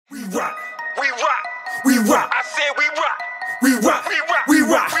rock. I said we rock. We rock. We rock. We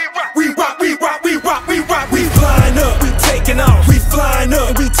rock. We rock. We rock. We rock. We rock. We rock. We flying up. We taking off. We flying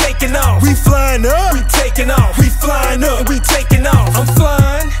up. We taking off. We flying up. We taking off. We flying up. We taking off. I'm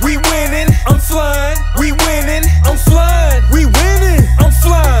flying. We winning. I'm flying. We winning. I'm flying. We winning. I'm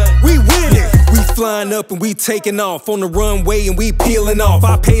flying. We winning. We flying up and we taking off on the runway and we peeling off.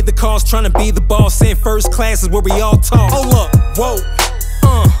 I paid the cost trying to be the boss. In first class is where we all talk. Hold up. Whoa.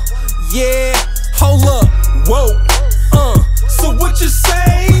 Yeah. Hold up. Whoa. So what you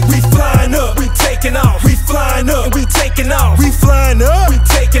say? We flying up, we taking off. We flying up, and we taking off. We flying up, we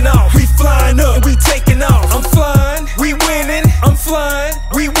taking off. We flying up, and we taking off. I'm flying, we winning. I'm flying,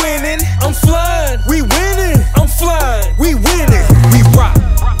 we winning. I'm flying, we winning. I'm flying, we winning. We rock,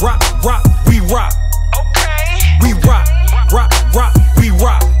 rock, rock, we rock. Okay. We rock, rock, rock, we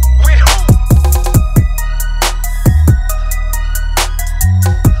rock. With who?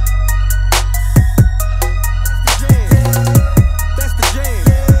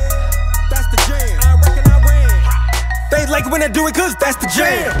 They like it when I do it cause that's the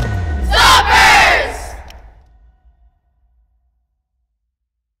jam. Stoppers!